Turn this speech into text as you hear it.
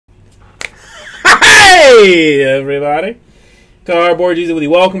Hey, everybody. Cardboard Jesus with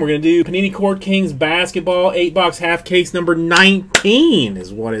you. Welcome. We're going to do Panini Court Kings basketball 8-box half case number 19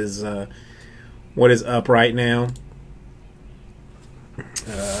 is what is up right now.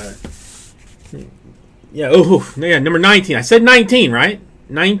 Yeah, number 19. I said 19, right?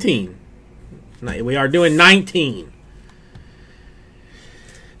 19. We are doing 19.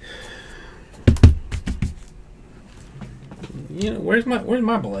 You know, where's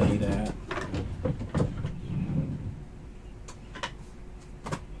my blade at?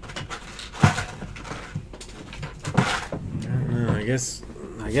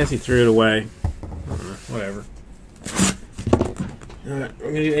 I guess he threw it away. I don't know, whatever. Alright, we're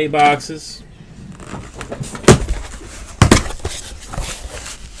gonna do 8 boxes.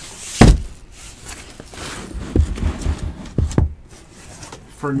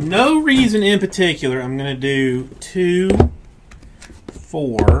 For no reason in particular, I'm gonna do 2,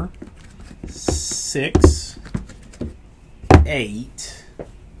 4, 6, 8,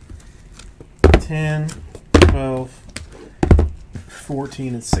 10, 12,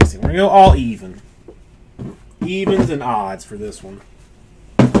 14, and 16. We're going to go all even. Evens and odds for this one.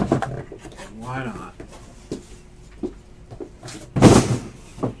 Why not?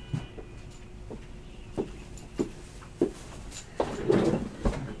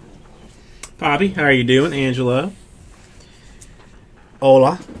 Poppy, how are you doing? Angelo.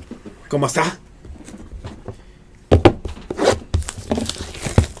 Hola. ¿Cómo está?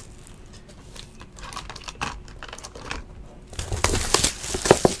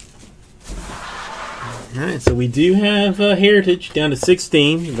 Alright, so we do have Heritage down to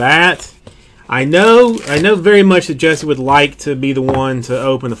 16. That I know very much that Jesse would like to be the one to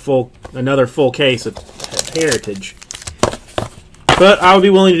open another full case of Heritage. But I would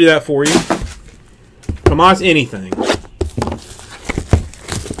be willing to do that for you. Come on, it's anything.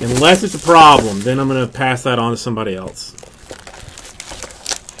 Unless it's a problem, then I'm going to pass that on to somebody else.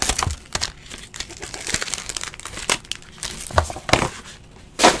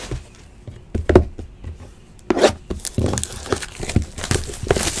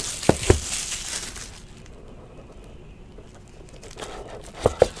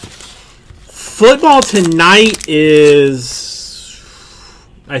 Football tonight is,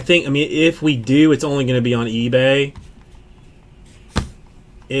 I mean, if we do, it's only going to be on eBay.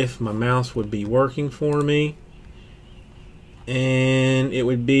 If my mouse would be working for me. And it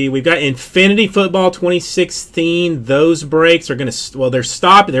would be, we've got Infinity Football 2016. Those breaks are going to, well, they're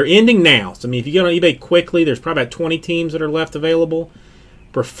stopped. They're ending now. So, I mean, if you get on eBay quickly, there's probably about 20 teams that are left available.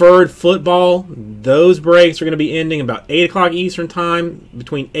 Preferred Football, those breaks are going to be ending about 8 o'clock Eastern Time,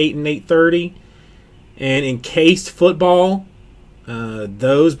 between 8 and 8:30. And Encased Football,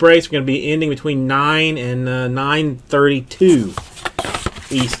 those breaks are going to be ending between 9 and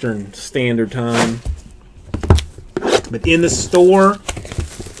 9:32 Eastern Standard Time. But in the store,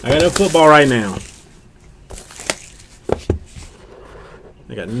 I got no football right now.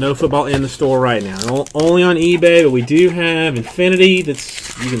 I got no football in the store right now. Only on eBay, but we do have Infinity. You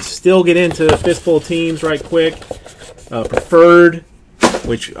can still get into Fistful of Teams right quick. Preferred,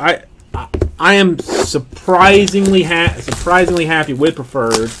 which I am surprisingly happy with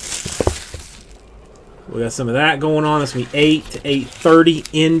Preferred. We got some of that going on. That's going to be 8 to 8:30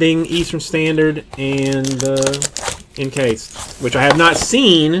 ending Eastern Standard, and Encased, which I have not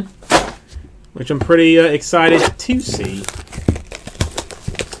seen, which I'm pretty excited to see.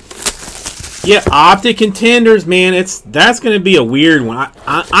 Yeah, Optic Contenders, man, that's going to be a weird one.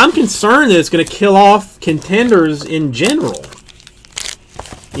 I'm concerned that it's going to kill off Contenders in general.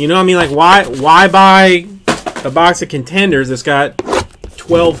 You know what I mean? Like, why buy a box of Contenders that's got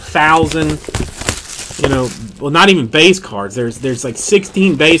 12,000, you know, well, not even base cards. There's like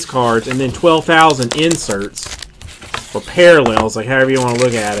 16 base cards and then 12,000 inserts or parallels, like however you want to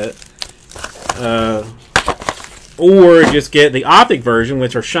look at it. Or just get the Optic version,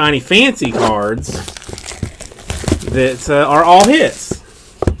 which are shiny fancy cards that are all hits.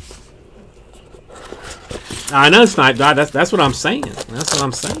 I know, Snipe Dot. That's what I'm saying. That's what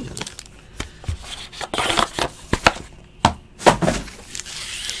I'm saying.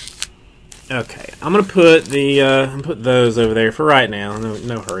 Okay, I'm gonna put put those over there for right now.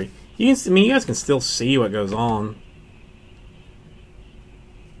 No hurry. You guys can still see what goes on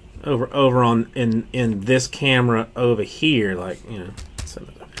over on in this camera over here. Like, you know. So,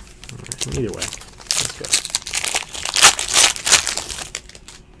 right, either way, let's go.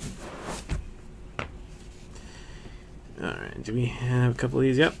 Alright, do we have a couple of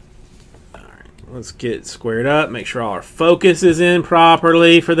these? Yep. Alright, let's get squared up, make sure all our focus is in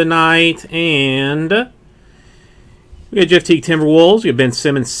properly for the night, and We got Jeff Teague Timberwolves. We got Ben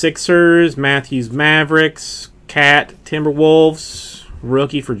Simmons Sixers. Matthews Mavericks. Cat Timberwolves.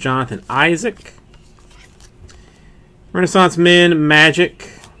 Rookie for Jonathan Isaac. Renaissance Men Magic.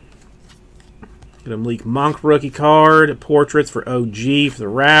 Got a Malik Monk rookie card. Portraits for OG for the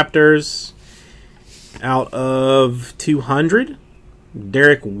Raptors. Out of 200.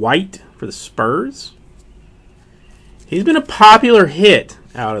 Derek White for the Spurs. He's been a popular hit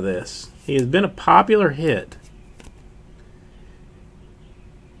out of this. He has been a popular hit.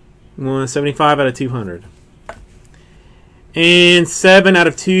 175 out of 200. And 7 out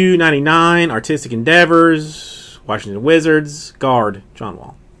of 299. Artistic Endeavors. Washington Wizards. Guard. John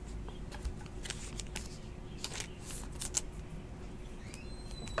Wall.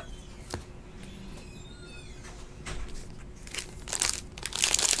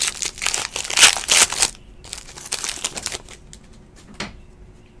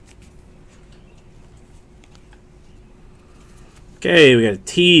 Okay, we got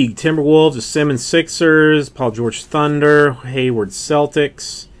Teague Timberwolves, a Simmons Sixers, Paul George Thunder, Hayward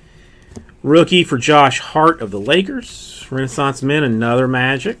Celtics. Rookie for Josh Hart of the Lakers. Renaissance Men, another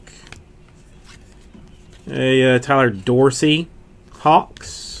Magic. A Tyler Dorsey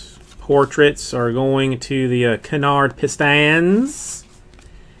Hawks. Portraits are going to the Kennard Pistons.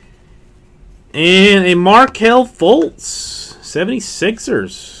 And a Markelle Fultz,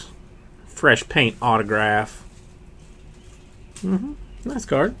 76ers. Fresh paint autograph. Nice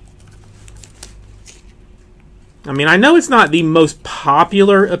card. I mean, I know it's not the most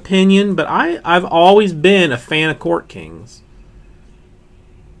popular opinion, but I've always been a fan of Court Kings.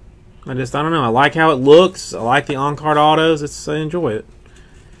 I don't know. I like how it looks. I like the on-card autos. I enjoy it.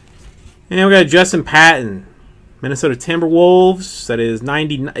 And we got Justin Patton, Minnesota Timberwolves. That is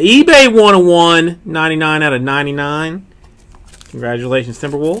 99. eBay 101, 99 out of 99. Congratulations,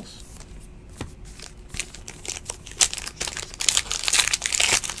 Timberwolves.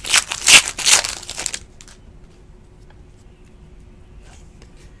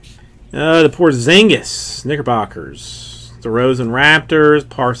 The Porzingis Knickerbockers, DeRozan Raptors,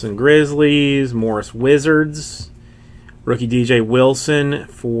 Parson Grizzlies, Morris Wizards, rookie DJ Wilson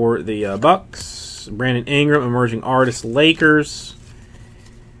for the Bucks, Brandon Ingram Emerging Artist Lakers,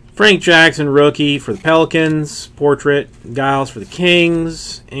 Frank Jackson rookie for the Pelicans, portrait Giles for the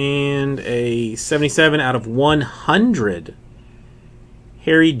Kings, and a 77 out of 100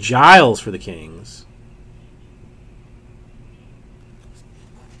 Harry Giles for the Kings.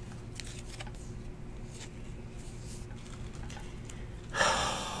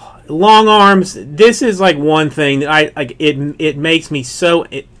 Long arms. This is like one thing that I like. It makes me so.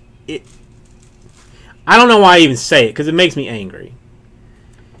 I don't know why I even say it because it makes me angry.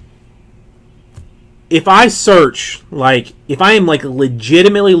 If I search, like, if I am like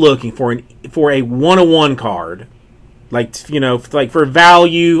legitimately looking for a 101 card, like, you know, like for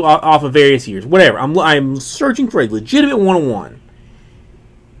value off of various years, whatever. I'm searching for a legitimate 101.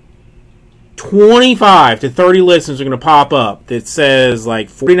 25 to 30 listens are going to pop up that says like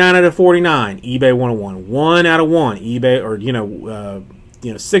 49 out of 49 eBay 101, 1 out of 1 eBay, or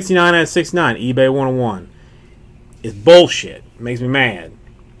 69 out of 69 eBay 101. It's bullshit. It makes me mad.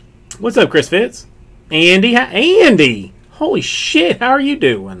 What's up, Chris Fitz? Andy, holy shit, how are you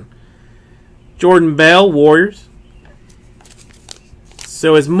doing? Jordan Bell, Warriors.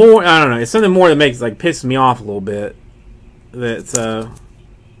 So it's more, I don't know, it's something more that makes, like, pisses me off a little bit. That's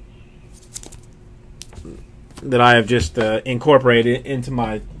that I have just incorporated into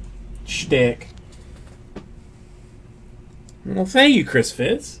my shtick. Well, thank you, Chris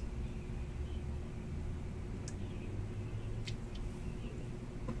Fitz.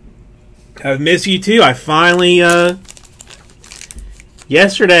 I've missed you too. I finally,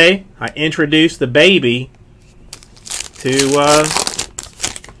 yesterday, I introduced the baby to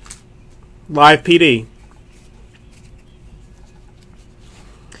Live PD.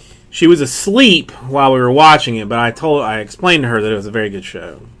 She was asleep while we were watching it, but I explained to her that it was a very good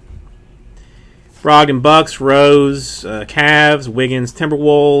show. Brogdon Bucks, Rose, Cavs, Wiggins,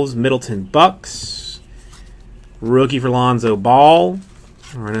 Timberwolves, Middleton Bucks, rookie for Lonzo Ball,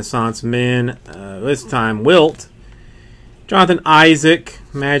 Renaissance Men, this time Wilt, Jonathan Isaac,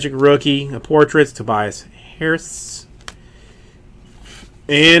 Magic rookie, portraits, Tobias Harris,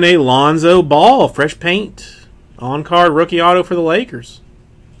 and a Lonzo Ball, fresh paint, on-card rookie auto for the Lakers.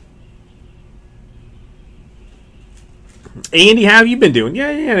 Andy, how have you been doing?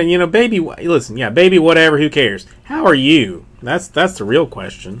 Yeah, baby, listen, yeah, baby, whatever, who cares? How are you? That's the real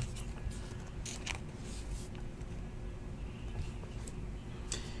question.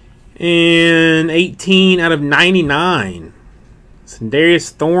 And 18 out of 99.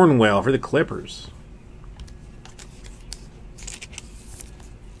 Darius Thornwell for the Clippers.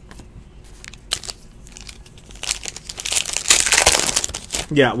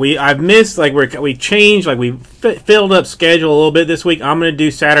 Yeah, I've missed, like, we changed, like, we filled up schedule a little bit this week. I'm going to do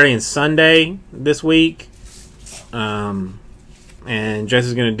Saturday and Sunday this week. And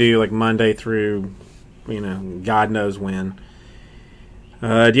Jesse's going to do, like, Monday through, God knows when.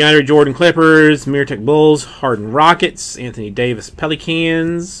 DeAndre Jordan Clippers, Mirtek Bulls, Harden Rockets, Anthony Davis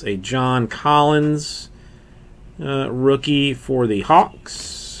Pelicans, a John Collins rookie for the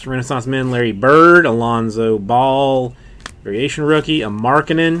Hawks, Renaissance Men Larry Bird, Alonzo Ball variation rookie, a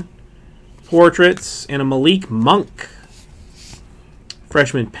Markkanen portraits, and a Malik Monk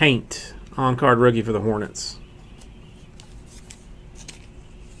freshman paint on-card rookie for the Hornets.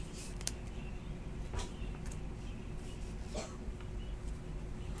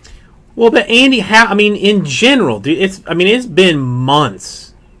 Well, but Andy, in general, dude, it's been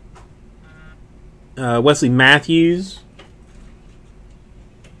months. Wesley Matthews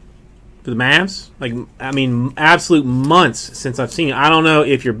for the Mavs. Absolute months since I've seen it. I don't know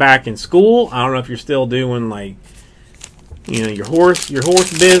if you're back in school. I don't know if you're still doing, like, your horse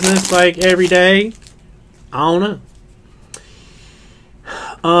business, like, every day. I don't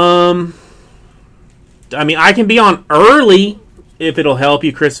know. I can be on early if it'll help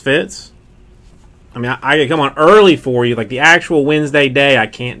you, Chris Fitz. I can come on early for you. Like, the actual Wednesday day I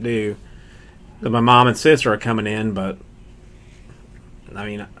can't do. My mom and sister are coming in, but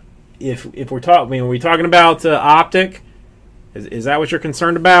if we're talking, are we talking about Optic? Is that what you're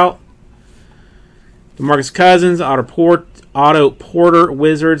concerned about? DeMarcus Cousins, Otto Porter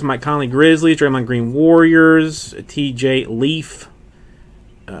Wizards, Mike Conley Grizzlies, Draymond Green Warriors, TJ Leaf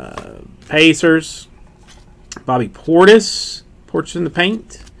Pacers, Bobby Portis in the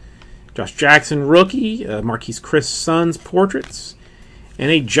paint, Josh Jackson rookie, Marquise Chris Suns portraits, and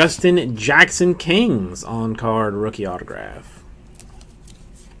a Justin Jackson Kings on-card rookie autograph.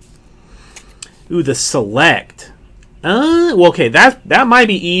 Ooh, the select. Well, okay, that might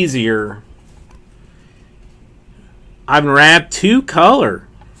be easier. I've wrapped 2 color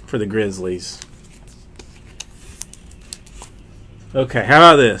for the Grizzlies. Okay, how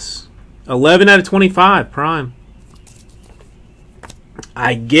about this? 11 out of 25 prime.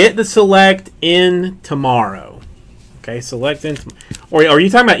 I get the select in tomorrow. Okay, select in. Or are you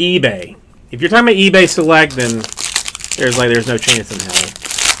talking about eBay? If you're talking about eBay select, then there's no chance in hell.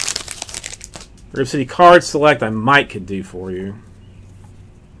 Rip City card select, I could do for you.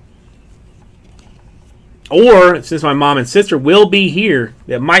 Or, since my mom and sister will be here,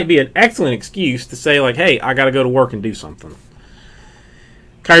 that might be an excellent excuse to say, like, hey, I got to go to work and do something.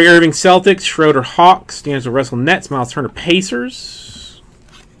 Kyrie Irving Celtics, Schroeder Hawks, D'Angelo Russell Nets, Miles Turner Pacers,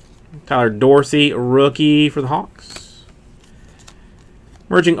 Tyler Dorsey rookie for the Hawks,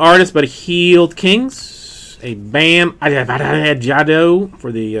 Emerging Artist but Healed Kings, a Bam Adebayo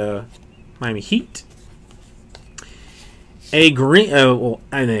for the Miami Heat, a green,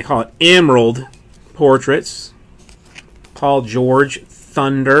 and they call it Emerald portraits, Paul George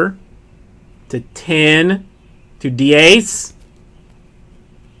Thunder to 10 to Diaz.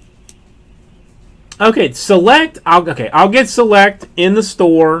 Okay, select. I'll get select in the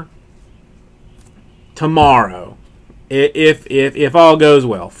store tomorrow, if all goes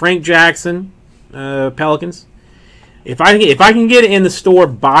well. Frank Jackson, Pelicans. If I can get it in the store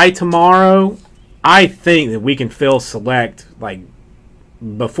by tomorrow, I think that we can fill select like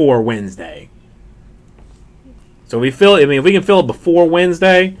before Wednesday. So if we can fill it before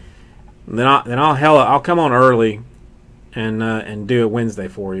Wednesday, then I'll come on early and do it Wednesday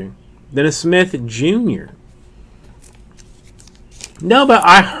for you. Dennis Smith Jr. No, but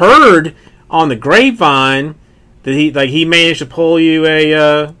I heard on the grapevine that he managed to pull you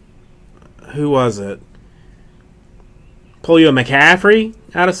a who was it? Pull you a McCaffrey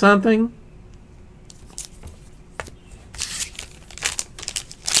out of something?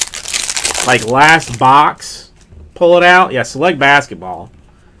 Like last box, pull it out. Yeah, select basketball.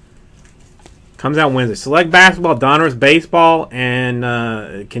 Comes out Wednesday. Select basketball, Donruss baseball,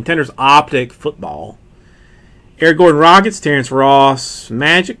 and Contenders Optic football. Eric Gordon Rockets, Terrence Ross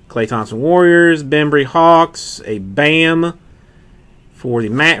Magic, Klay Thompson Warriors, Bembry Hawks, a Bam for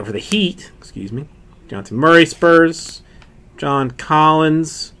the Heat. Excuse me. Jonathan Murray Spurs, John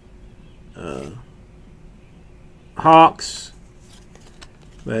Collins Hawks.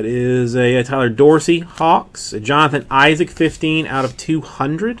 That is a Tyler Dorsey Hawks, a Jonathan Isaac 15 out of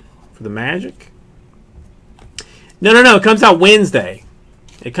 200 for the Magic. No. It comes out Wednesday.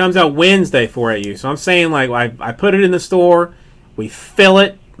 It comes out Wednesday for you. So I'm saying, like, I put it in the store. We fill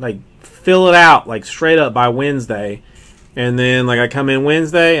it out, like, straight up by Wednesday. And then, like, I come in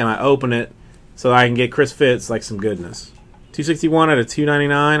Wednesday and I open it so I can get Chris Fitz, like, some goodness. 261 out of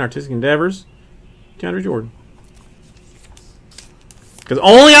 299, Artistic Endeavors. DeAndre Jordan. Because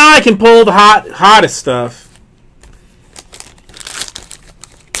only I can pull the hottest stuff.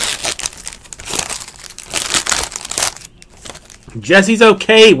 Jesse's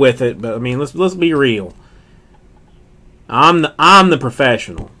okay with it, but I mean, let's be real. I'm the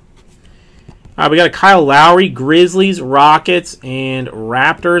professional. All right, we got a Kyle Lowry, Grizzlies, Rockets, and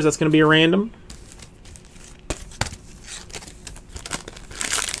Raptors. That's going to be a random.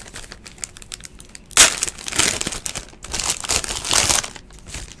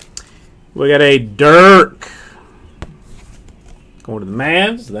 We got a Dirk going to the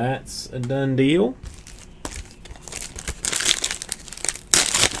Mavs. That's a done deal.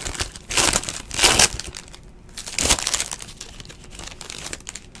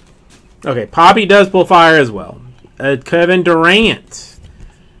 Okay, Poppy does pull fire as well. Kevin Durant,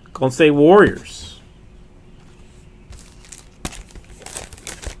 Golden State Warriors.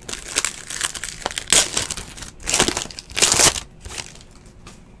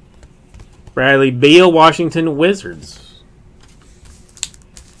 Bradley Beal, Washington Wizards.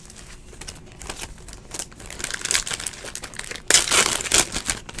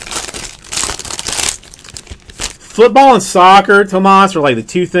 Football and soccer, Tomas, are like the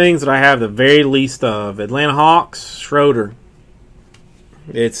two things that I have the very least of. Atlanta Hawks, Schroeder.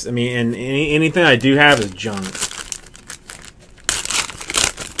 It's, I mean, and anything I do have is junk.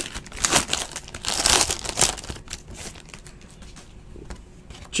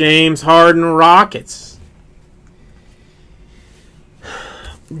 James Harden, Rockets.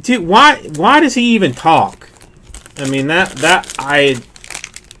 Dude, why does he even talk? I mean, if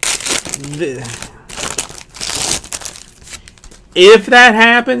that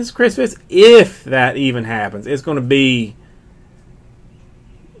happens, Christmas, if that even happens, it's going to be.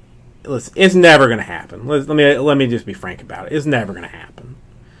 Listen, it's never going to happen. Let me just be frank about it. It's never going to happen.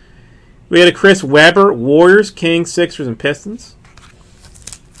 We had a Chris Webber, Warriors, Kings, Sixers, and Pistons.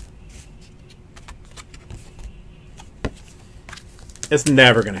 It's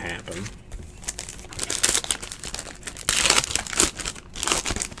never going to happen.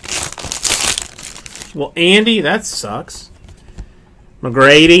 Well, Andy, that sucks.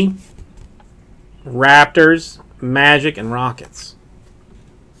 McGrady, Raptors, Magic, and Rockets.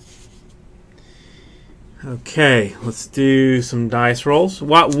 Okay, let's do some dice rolls.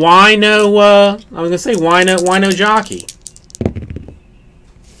 Why no? I was gonna say why no jockey?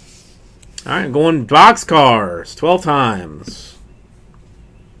 All right, going box cars 12 times.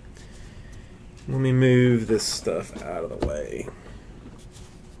 Let me move this stuff out of the way.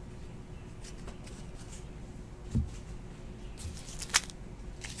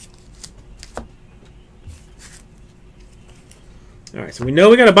 All right, so we know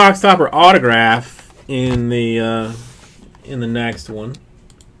we got a box topper autograph in the next one.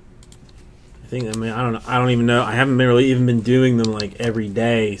 I don't even know. I haven't really even been doing them like every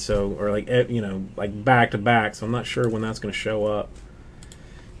day, so or like like back to back. So I'm not sure when that's going to show up.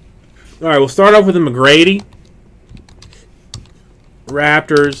 All right, we'll start off with the McGrady,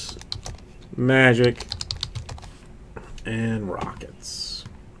 Raptors, Magic, and Rockets.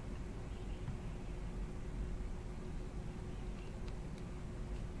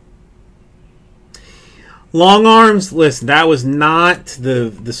 Long arms, listen, that was not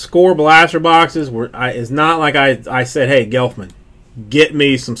the score blaster boxes. It's not like I said, hey, Gelfman, get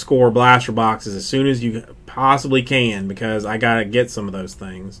me some score blaster boxes as soon as you possibly can because I got to get some of those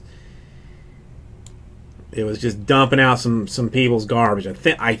things. It was just dumping out some people's garbage. I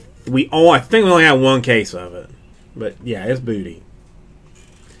think we only had one case of it. But yeah, it's booty.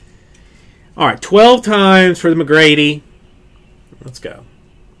 All right, 12 times for the McGrady. Let's go.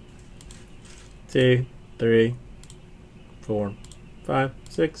 2, 3, 4, 5,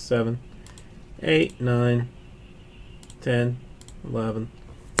 6, 7, 8, 9, 10, 11.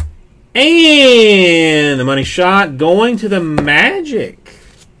 And the money shot going to the Magic.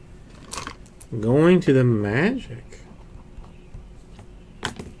 Going to the Magic.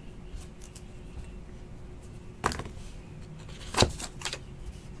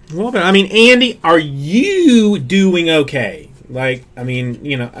 Well, but I mean, Andy, are you doing okay? Like, I mean,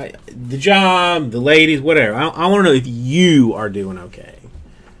 the job, the ladies, whatever. I want to know if you are doing okay.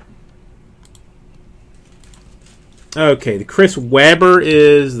 Okay, the Chris Webber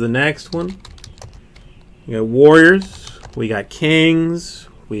is the next one. We got Warriors. We got Kings.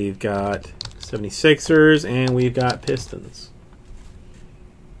 We've got 76ers. And we've got Pistons.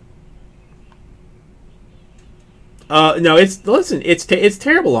 No, it's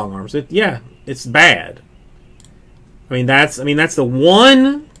terrible long arms. It's bad. I mean that's the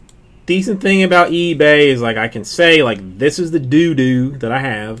one decent thing about eBay is like I can say like this is the doo-doo that I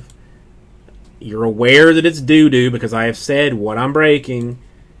have. You're aware that it's doo-doo because I have said what I'm breaking.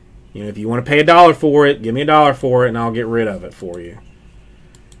 You know, if you want to pay $1 for it, give me $1 for it, and I'll get rid of it for you.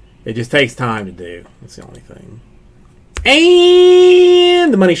 It just takes time to do. That's the only thing.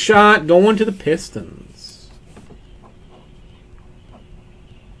 And the money shot going to the Pistons.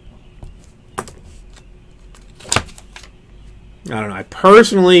 I don't know. I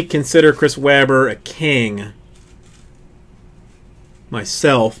personally consider Chris Webber a king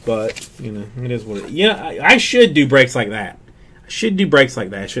myself, but you know, it is what it is. Yeah, I should do breaks like that. I should do breaks like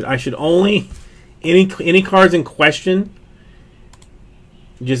that. I should only any cards in question,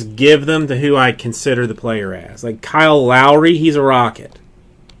 just give them to who I consider the player as. Like Kyle Lowry, he's a rocket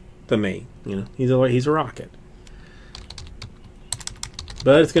to me. You know, he's a rocket.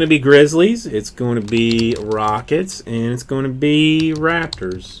 But it's going to be Grizzlies, it's going to be Rockets, and it's going to be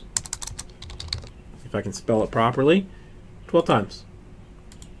Raptors. If I can spell it properly. 12 times.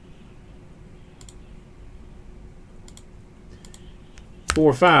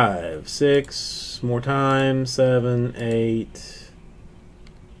 Four, 5, 6, more times, 7, 8,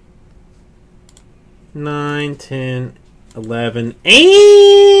 9, 10, 11,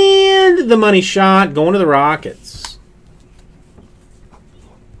 and the money shot going to the Rockets.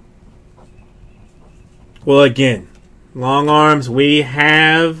 Well, again, long arms, we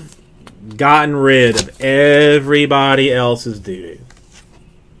have gotten rid of everybody else's doo-doo.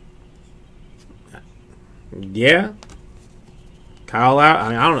 Yeah. Kyle out. I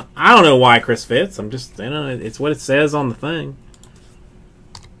mean, I don't know why Chris fits. I'm just, you know, it's what it says on the thing.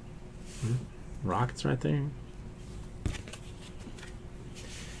 Rockets right there.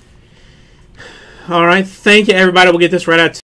 All right. Thank you, everybody. We'll get this right out to